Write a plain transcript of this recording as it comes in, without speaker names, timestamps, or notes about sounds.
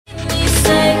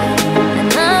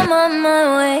on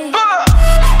my way.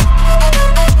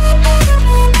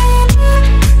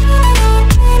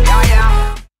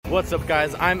 What's up,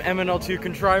 guys? I'm MNL2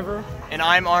 Contriver. And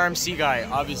I'm RMCguy,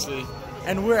 obviously.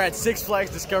 And we're at Six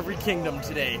Flags Discovery Kingdom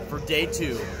today for day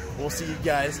 2. We'll see you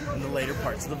guys in the later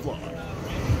parts of the vlog.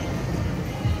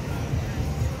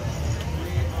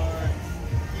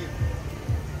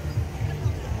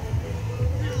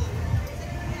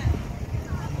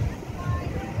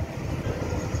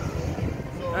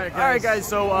 Alright guys,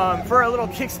 so for our little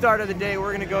kickstart of the day,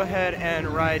 we're gonna go ahead and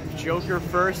ride Joker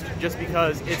first, just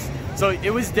because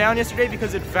it was down yesterday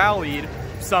because it valleyed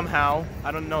somehow.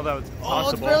 I don't know that was possible. Oh,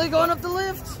 it's barely going up the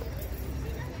lift.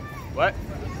 What?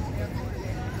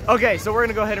 Okay, so we're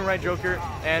gonna go ahead and ride Joker,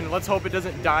 and let's hope it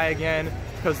doesn't die again,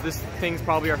 because this thing's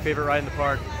probably our favorite ride in the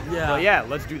park. Yeah. But yeah,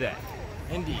 let's do that.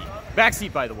 Indeed.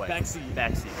 Backseat, by the way. Backseat.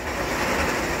 Backseat.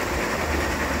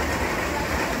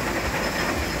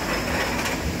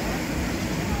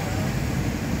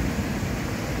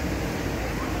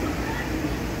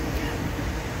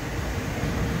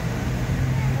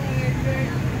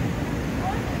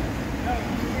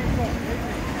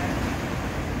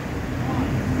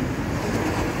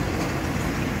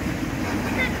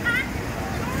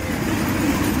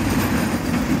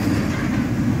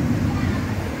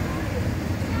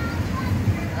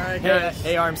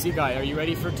 Hey RMCguy, are you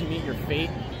ready to meet your fate?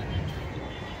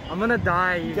 I'm gonna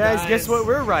die, you Guys, guess what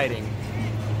we're riding?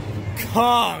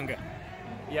 Kong!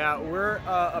 Yeah, we're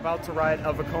about to ride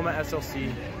a Vekoma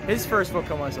SLC. His first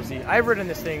Vekoma SLC. I've ridden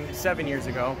this thing 7 years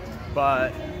ago,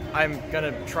 but I'm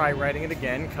gonna try riding it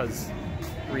again, because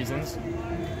reasons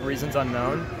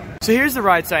unknown. So here's the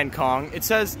ride sign Kong. It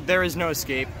says there is no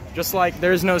escape, just like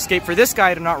there is no escape for this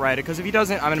guy to not ride it, because if he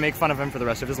doesn't, I'm gonna make fun of him for the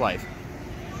rest of his life.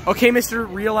 Okay, Mr.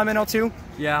 Real MNL2?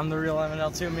 Yeah, I'm the real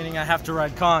MNL2, meaning I have to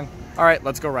ride Kong. Alright,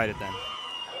 let's go ride it then.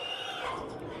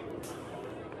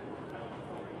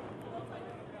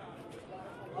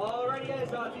 Alrighty guys,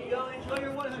 if you don't enjoy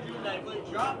your 109, please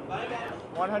drop. Bye guys.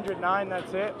 109,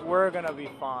 that's it. We're gonna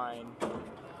be fine.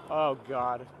 Oh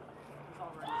god.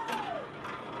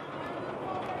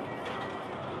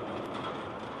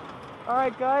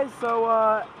 Alright guys,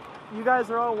 so you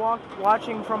guys are all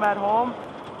watching from at home.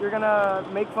 You're gonna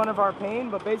make fun of our pain,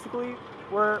 but basically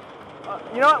we're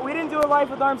you know what, we didn't do a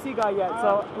live with RMCguy yet,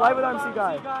 so live with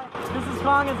RMCguy. This is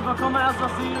Kong, it's Vekoma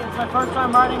SLC, it's my first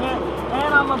time riding it,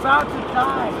 and I'm about to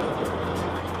die.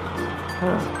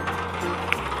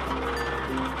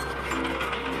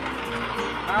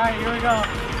 Alright, here we go.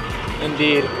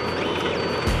 Indeed.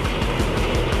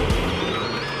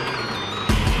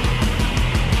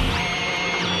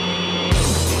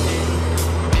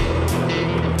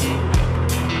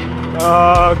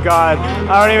 Oh god,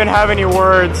 I don't even have any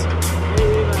words.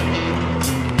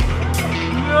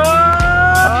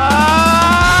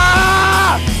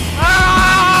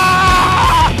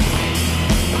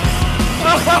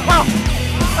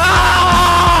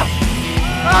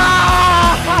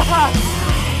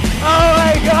 Oh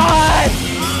my god!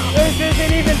 This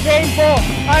isn't even painful.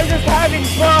 I'm just having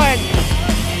fun.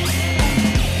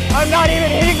 I'm not even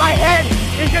hitting my head.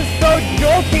 It's just so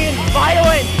jolty and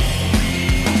violent.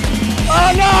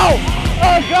 Oh no!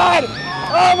 Oh god!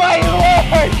 Oh my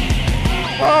lord!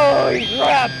 Holy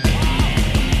crap!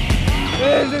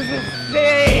 This is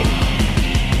insane!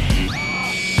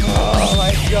 Oh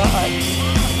my god!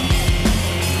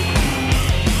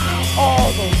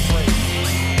 All those brakes.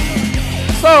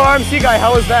 So, RMCguy,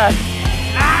 how was that?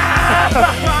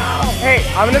 Hey,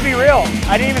 I'm gonna be real.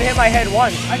 I didn't even hit my head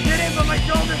once. I didn't, but my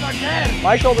shoulders are dead.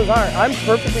 My shoulders aren't. I'm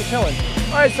perfectly chilling.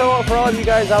 Alright, so for all of you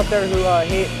guys out there who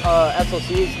hate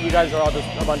SLCs, you guys are all just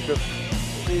a bunch of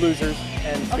losers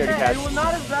and scaredy cats. It was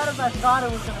not as bad as I thought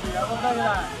it was going to be. I will tell you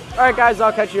that. Alright guys,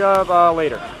 I'll catch you up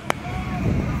later.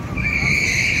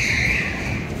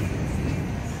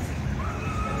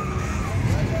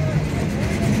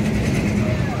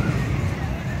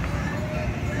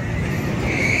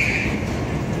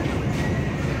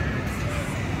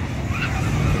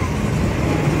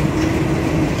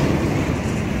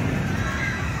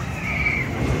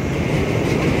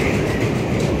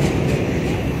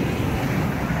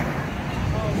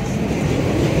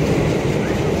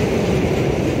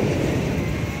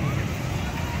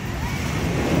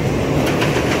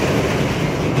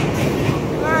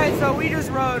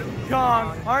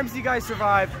 Kong, RMCguy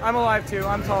survived. I'm alive too.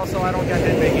 I'm tall, so I don't get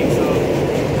headbanging.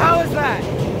 So, how is that?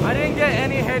 I didn't get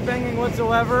any headbanging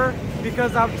whatsoever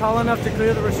because I'm tall enough to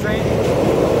clear the restraint.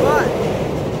 But,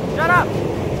 shut up!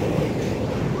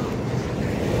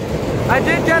 I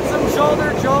did get some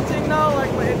shoulder jolting though, like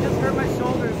it just hurt my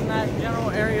shoulders in that general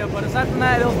area, but aside from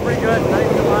that, it was pretty good, not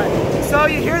even gonna lie. So So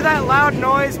you hear that loud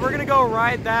noise, we're gonna go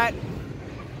ride that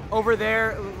over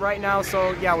there right now,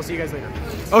 so yeah, we'll see you guys later.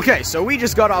 Okay, so we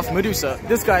just got off Medusa,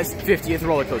 this guy's 50th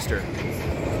roller coaster.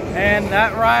 And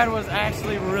that ride was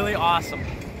actually really awesome.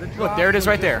 Look, there it is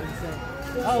right there.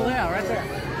 Oh yeah, right there.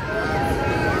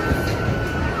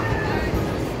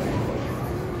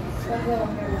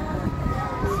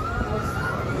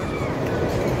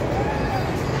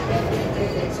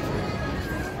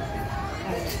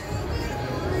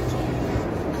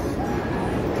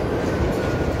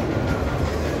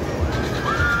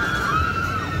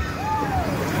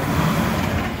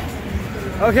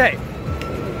 Okay,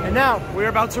 and now we're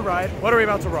about to ride. What are we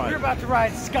about to ride? We're about to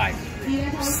ride Sky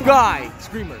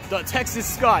Screamer, the Texas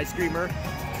Sky Screamer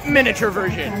miniature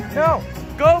version. No,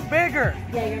 go bigger.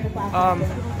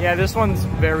 Yeah, this one's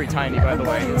very tiny, by the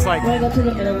way. It's like,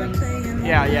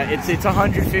 yeah, it's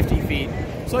 150 feet.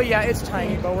 So yeah, it's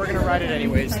tiny, but we're gonna ride it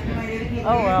anyways. Oh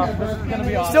well, this is gonna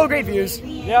be awesome. Still great views.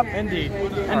 Yep, indeed.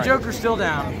 And Joker's still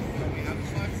down.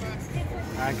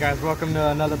 Alright guys, welcome to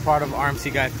another part of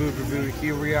RMCguy food review.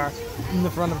 Here we are in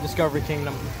the front of Discovery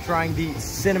Kingdom trying the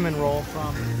cinnamon roll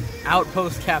from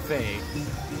Outpost Cafe.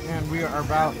 And we are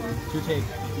about to take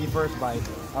the first bite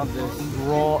of this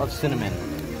roll of cinnamon.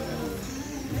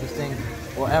 This thing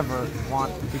will ever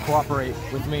want to cooperate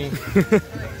with me.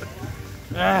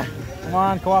 Come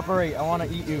on, cooperate. I want to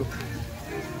eat you.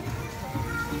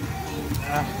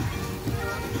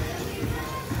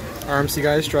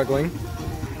 RMCguy is struggling.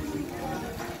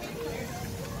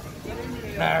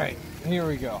 Alright, here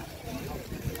we go.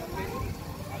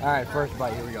 Alright, first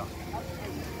bite, here we go.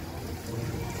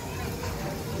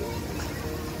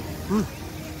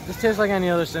 This tastes like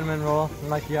any other cinnamon roll,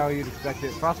 like how you'd expect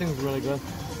it. Frosting is really good.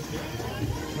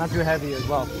 Not too heavy as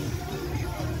well.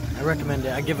 I recommend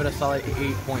it. I give it a solid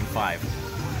 8.5.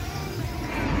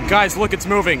 Guys, look, it's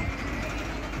moving.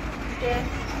 Yeah.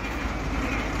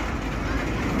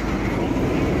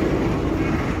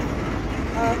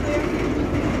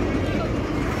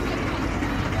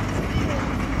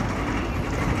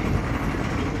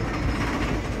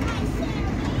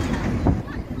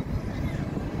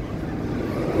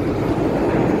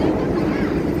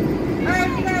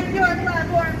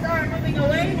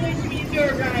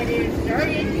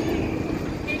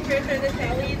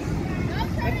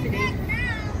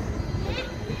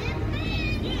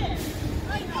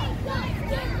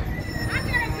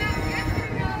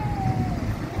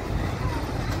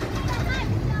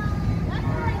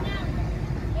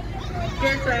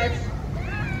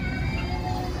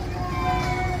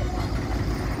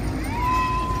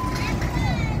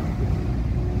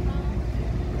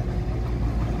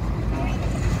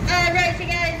 Alright, you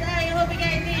guys, I hope you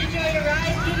guys enjoy your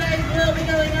ride. You guys will be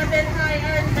going up as high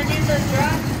as Medusa's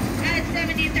drop at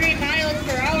 73 miles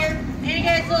per hour. And you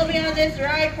guys will be on this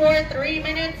ride for 3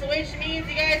 minutes, which means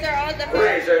you guys are on the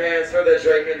Raise your hands for the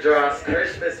Drake and Dross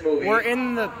Christmas movie. We're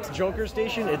in the Joker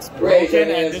station. It's broken,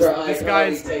 and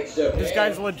this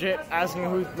guy's legit asking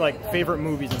who like favorite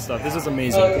movies and stuff. This is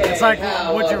amazing. Okay, it's like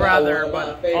Would You Rather,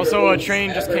 but also a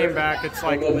train just came back. It's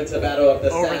like over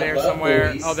there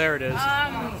somewhere. Oh, there it is.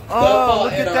 Oh,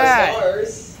 look at that!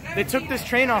 They took this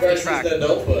train off the track.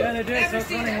 Yeah, they did. So it's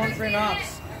running one train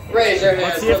off. Raise your hands.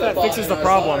 Let's see if that fixes the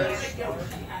problem.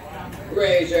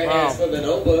 Raise your hands for the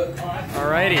Notebook.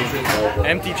 Alrighty,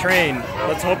 empty train.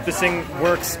 Let's hope this thing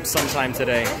works sometime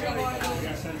today.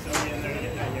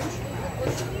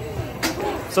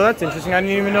 So that's interesting. I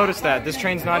didn't even notice that. This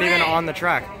train's not even on the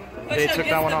track. They took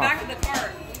that one off.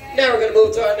 Now we're gonna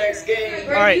move to our next game.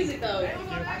 Alright,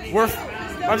 we're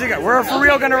for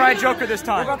real gonna ride Joker this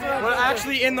time. We're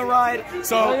actually in the ride,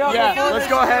 so yeah, let's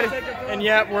go ahead. And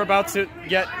yeah, we're about to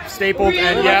get stapled,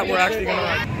 and yeah, we're actually gonna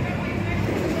ride.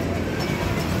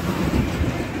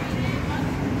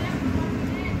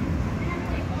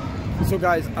 So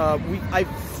guys, I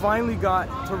finally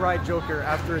got to ride Joker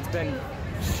after it's been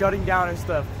shutting down and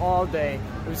stuff all day.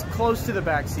 It was close to the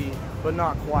back seat, but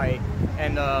not quite.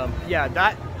 And yeah,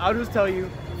 that I'll just tell you,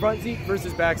 front seat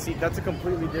versus back seat, that's a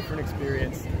completely different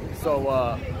experience.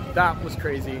 So that was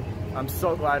crazy. I'm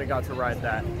so glad I got to ride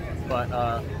that. But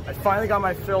I finally got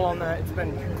my fill on that. It's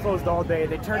been closed all day.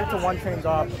 They turned it to one train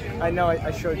off. I know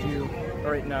I showed you.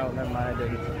 Right now, never mind, I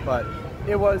didn't. But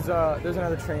it was, there's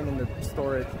another train in the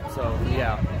storage. So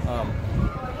yeah,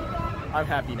 I'm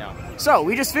happy now. So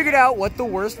we just figured out what the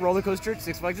worst roller coaster at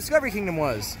Six Flags Discovery Kingdom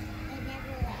was.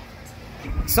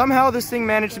 Somehow this thing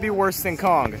managed to be worse than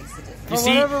Kong. For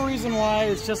whatever reason why,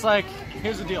 it's just like,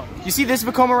 here's the deal. You see this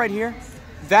Vekoma right here?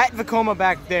 That Vekoma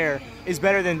back there is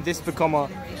better than this Vekoma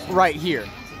right here.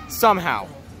 Somehow.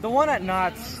 The one at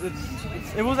Knott's, it's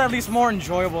it was at least more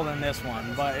enjoyable than this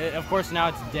one. But of course now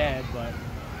it's dead. But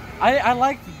I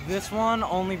liked this one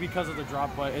only because of the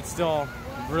drop, but it's still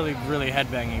really, really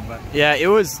headbanging. But yeah, it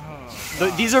was.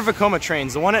 These are Vekoma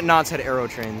trains. The one at Knott's had arrow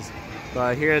trains,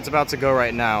 but here it's about to go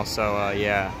right now. So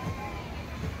yeah.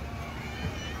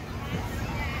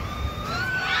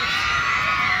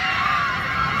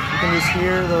 You can just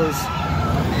hear those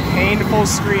painful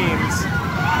screams.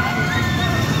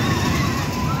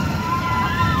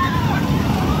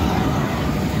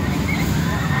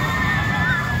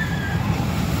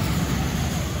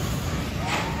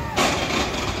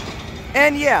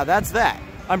 And yeah, that's that.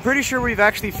 I'm pretty sure we've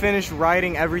actually finished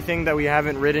riding everything that we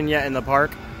haven't ridden yet in the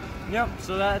park. Yep,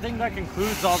 so I think that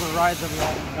concludes all the rides that we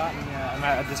haven't gotten yet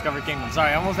at Discovery Kingdom.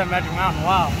 Sorry, I almost at Magic Mountain,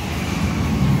 wow.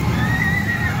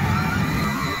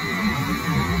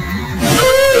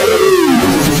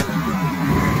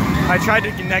 I tried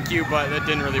to connect you, but it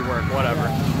didn't really work, whatever.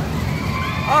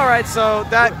 All right, so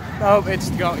that,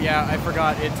 yeah, I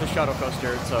forgot it's a shuttle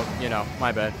coaster, so, you know,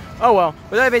 my bad. Oh well,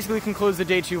 but that basically concludes the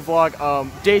day 2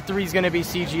 vlog. Day 3 is going to be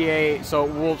CGA, so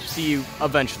we'll see you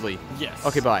eventually. Yes.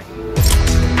 Okay, bye.